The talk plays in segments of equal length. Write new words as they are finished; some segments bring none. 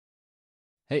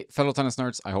Hey, fellow tennis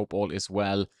nerds, I hope all is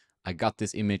well. I got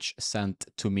this image sent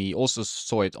to me, also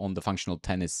saw it on the Functional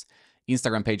Tennis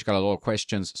Instagram page, got a lot of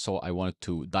questions, so I wanted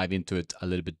to dive into it a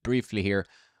little bit briefly here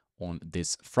on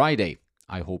this Friday.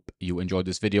 I hope you enjoyed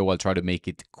this video. I'll try to make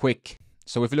it quick.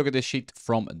 So if you look at this sheet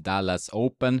from Dallas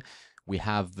Open, we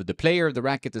have the player, the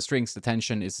racket, the strings, the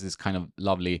tension is this kind of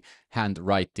lovely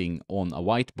handwriting on a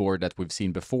whiteboard that we've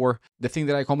seen before. The thing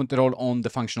that I commented on the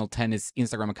Functional Tennis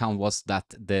Instagram account was that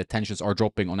the tensions are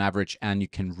dropping on average, and you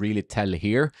can really tell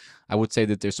here. I would say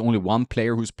that there's only one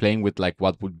player who's playing with like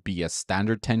what would be a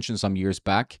standard tension some years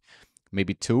back,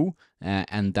 maybe two,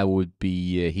 and that would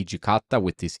be Hijikata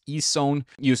with this E-Zone,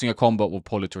 using a combo of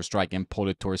Politour Strike and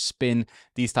Politour Spin.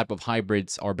 These type of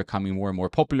hybrids are becoming more and more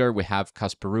popular. We have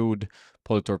Casper Ruud,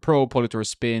 Politour Pro, Politour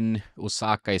Spin.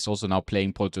 Osaka is also now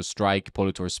playing Politour Strike,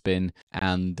 Politour Spin,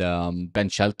 and Ben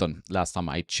Shelton, last time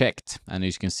I checked. And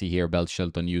as you can see here, Ben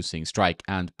Shelton using Strike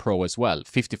and Pro as well,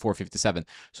 54-57.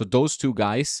 So those two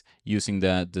guys using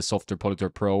the softer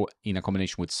Politour Pro in a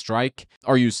combination with Strike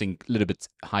are using a little bit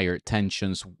higher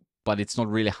tensions, but it's not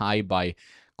really high by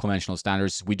conventional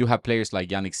standards. We do have players like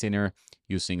Yannick Sinner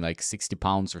using like 60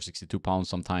 pounds or 62 pounds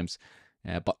sometimes.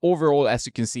 But overall, as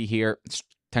you can see here,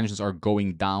 tensions are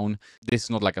going down. This is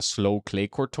not like a slow clay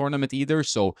court tournament either,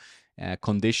 so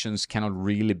conditions cannot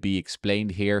really be explained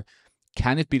here.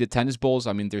 Can it be the tennis balls?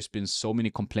 I mean, there's been so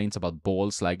many complaints about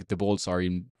balls, like the balls are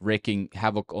wreaking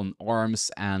havoc on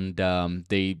arms, and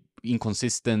they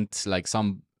inconsistent, like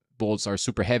some balls are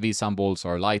super heavy, some balls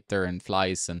are lighter and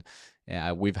flies, and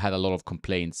we've had a lot of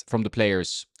complaints from the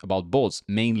players about balls,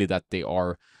 mainly that they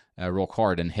are rock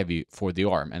hard and heavy for the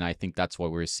arm, and I think that's why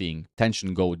we're seeing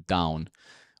tension go down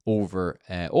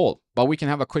overall. But we can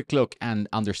have a quick look and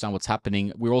understand what's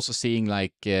happening. We're also seeing,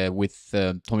 like with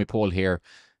Tommy Paul here,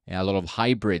 a lot of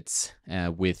hybrids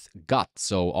with gut,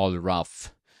 so all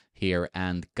rough here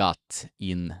and gut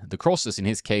in the crosses in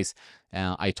his case.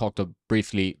 I talked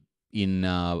briefly in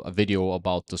a video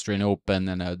about the Australian Open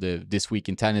and this week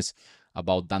in tennis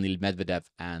about Daniil Medvedev,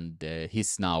 and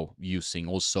he's now using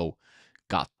also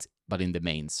gut, but in the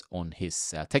mains on his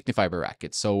Technifiber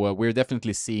racket. So we're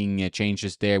definitely seeing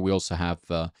changes there. We also have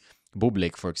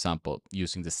Bublik, for example,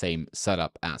 using the same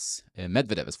setup as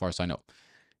Medvedev, as far as I know.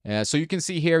 So you can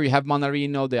see here, you have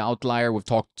Manarino, the outlier. We've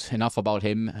talked enough about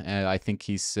him. I think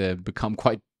he's become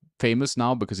quite famous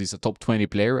now because he's a top 20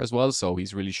 player as well. So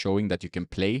he's really showing that you can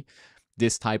play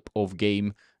this type of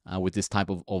game with this type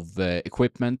of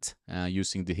equipment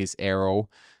using his arrow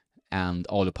and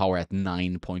all the power at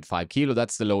 9.5 kilo.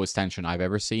 That's the lowest tension I've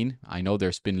ever seen. I know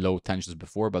there's been low tensions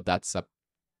before, but that's a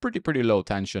pretty low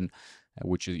tension,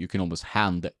 which you can almost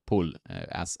hand pull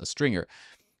as a stringer.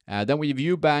 Then we have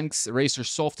Eubanks. Razor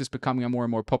Soft is becoming a more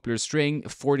and more popular string.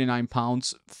 49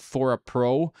 pounds for a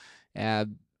pro.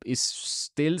 Is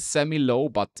still semi-low,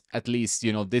 but at least,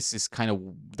 you know, this is kind of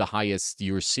the highest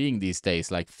you're seeing these days,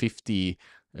 like 50,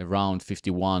 around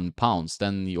 51 pounds.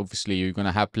 Then obviously you're going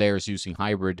to have players using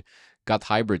gut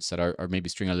hybrids that are maybe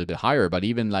string a little bit higher, but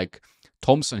even like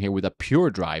Thompson here with a pure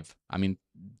drive, I mean,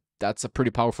 that's a pretty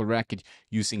powerful racket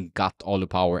using gut all the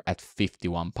power at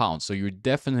 51 pounds. So you're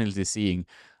definitely seeing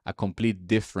a complete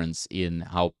difference in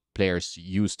how players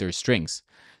use their strings.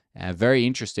 Very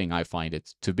interesting, I find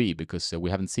it to be, because we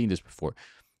haven't seen this before.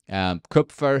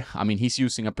 Kupfer, I mean, he's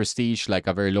using a Prestige, like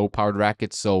a very low-powered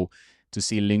racket, so to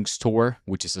see Lynx Tour,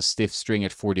 which is a stiff string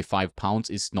at 45 pounds,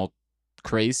 is not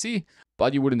crazy,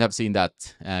 but you wouldn't have seen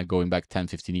that going back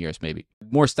 10-15 years, maybe.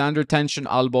 More standard tension,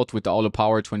 Albot with the all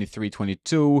power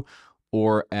 23-22,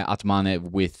 or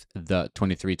Atmane with the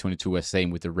 23-22, same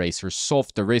with the Razor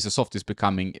Soft. The Razor Soft is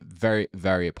becoming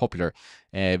very popular.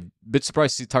 Bit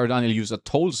surprised to see Taro Daniel use a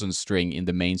Tolson string in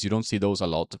the mains. You don't see those a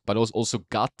lot, but also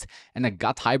gut, and a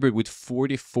gut hybrid with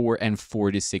 44 and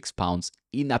 46 pounds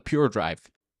in a pure drive.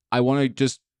 I want to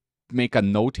just make a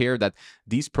note here that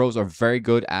these pros are very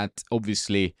good at,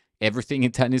 obviously, everything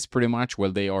in tennis pretty much.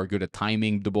 Well, they are good at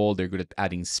timing the ball. They're good at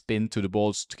adding spin to the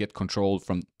balls to get control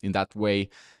from in that way.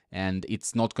 And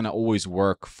it's not going to always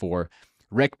work for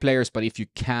rec players, but if you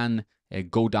can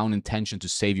go down in tension to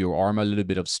save your arm a little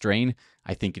bit of strain,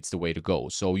 I think it's the way to go.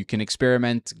 So you can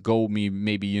experiment, go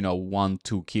maybe, you know,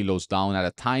 1-2 kilos down at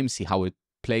a time, see how it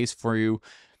plays for you.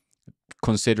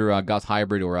 Consider a gut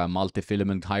hybrid or a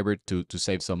multi-filament hybrid to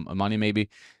save some money maybe.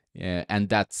 And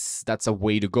that's a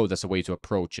way to go. That's a way to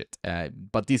approach it.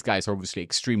 But these guys are obviously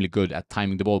extremely good at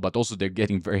timing the ball, but also they're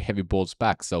getting very heavy balls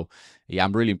back. So yeah,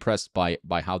 I'm really impressed by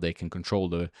how they can control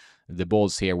the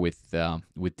balls here with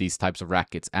these types of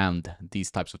rackets and these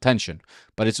types of tension.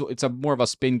 But it's a more of a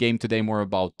spin game today, more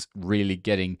about really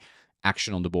getting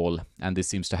action on the ball, and this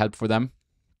seems to help for them.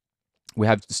 We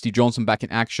have Steve Johnson back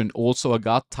in action. Also a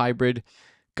GOT hybrid,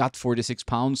 got 46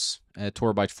 pounds,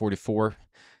 Torabite 44.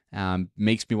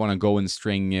 Makes me want to go and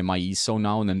string my ESO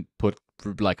now and then put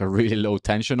like a really low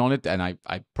tension on it, and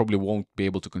I probably won't be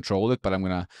able to control it, but I'm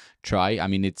gonna try. I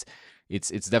mean, it's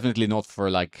definitely not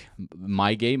for like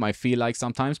my game, I feel like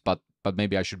sometimes, but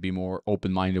maybe I should be more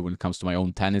open-minded when it comes to my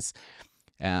own tennis.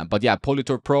 But yeah,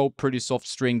 Polytour Pro, pretty soft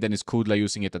string. Dennis Kudla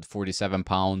using it at 47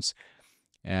 pounds.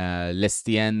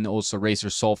 Lestien also razor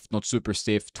soft, not super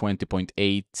stiff,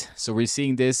 20.8. So we're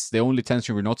seeing this. The only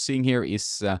tension we're not seeing here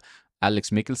is Alex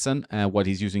Mikkelsen. What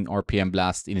he's using RPM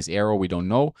Blast in his Aero, we don't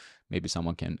know. Maybe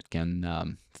someone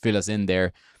can fill us in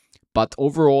there. But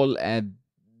overall,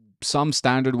 some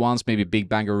standard ones, maybe Big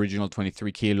Bang Original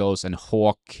 23 kilos and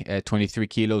Hawk 23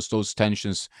 kilos, those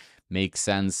tensions make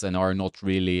sense and are not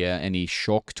really any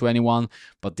shock to anyone.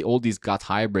 But all these GOT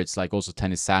hybrids, like also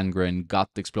Tennis Sandgren, GOT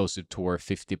Explosive Tour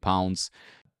 50 pounds,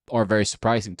 are very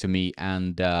surprising to me,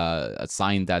 and a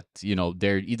sign that, you know,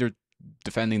 they're either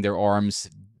defending their arms,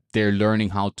 they're learning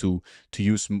how to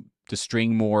use the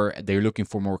string more, they're looking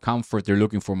for more comfort, they're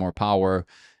looking for more power.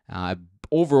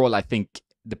 Overall, I think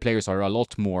the players are a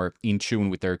lot more in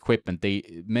tune with their equipment.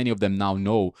 Many of them now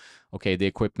know, okay, the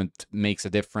equipment makes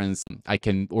a difference. I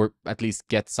can, or at least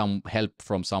get some help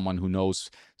from someone who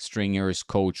knows, stringers,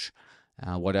 coach,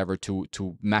 whatever, to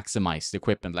maximize the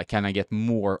equipment. Like, can I get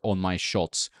more on my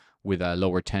shots with a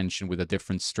lower tension, with a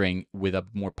different string, with a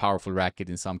more powerful racket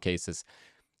in some cases?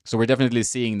 So we're definitely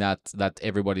seeing that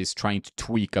everybody's trying to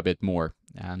tweak a bit more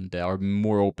and are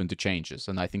more open to changes.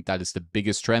 And I think that is the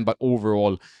biggest trend. But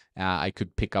overall, I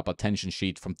could pick up a tension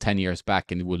sheet from 10 years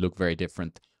back and it would look very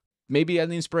different. Maybe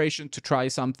an inspiration to try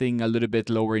something a little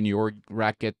bit lower in your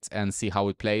racket and see how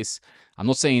it plays. I'm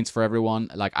not saying it's for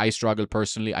everyone. Like, I struggle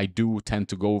personally. I do tend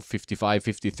to go 55,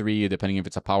 53, depending if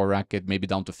it's a power racket, maybe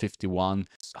down to 51.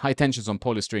 High tensions on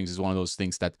poly strings is one of those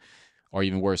things that are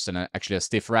even worse than actually a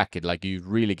stiff racket. Like, you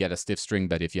really get a stiff string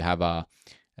bed if you have a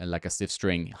stiff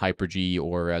string Hyper G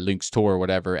or a Lynx Tour or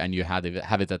whatever, and you have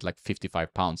it at like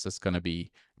 55 pounds. That's gonna be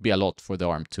a lot for the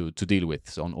arm to deal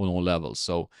with on all levels.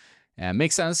 So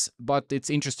makes sense, but it's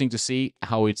interesting to see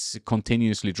how it's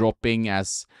continuously dropping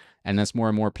as more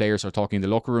and more players are talking in the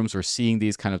locker rooms or seeing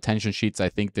these kind of tension sheets. I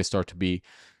think they start to be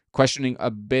questioning a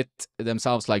bit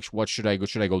themselves, like, what should I go?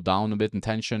 Should I go down a bit in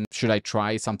tension? Should I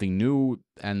try something new?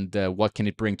 And what can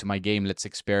it bring to my game? Let's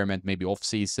experiment, maybe off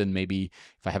season, maybe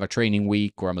if I have a training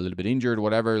week or I'm a little bit injured,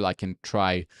 whatever, I can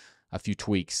try a few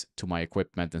tweaks to my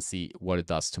equipment and see what it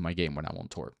does to my game when I'm on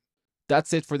tour.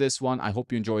 That's it for this one. I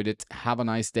hope you enjoyed it. Have a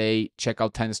nice day. Check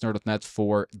out tennisnerd.net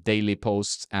for daily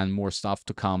posts and more stuff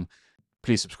to come.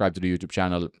 Please subscribe to the YouTube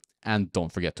channel and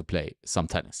don't forget to play some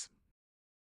tennis.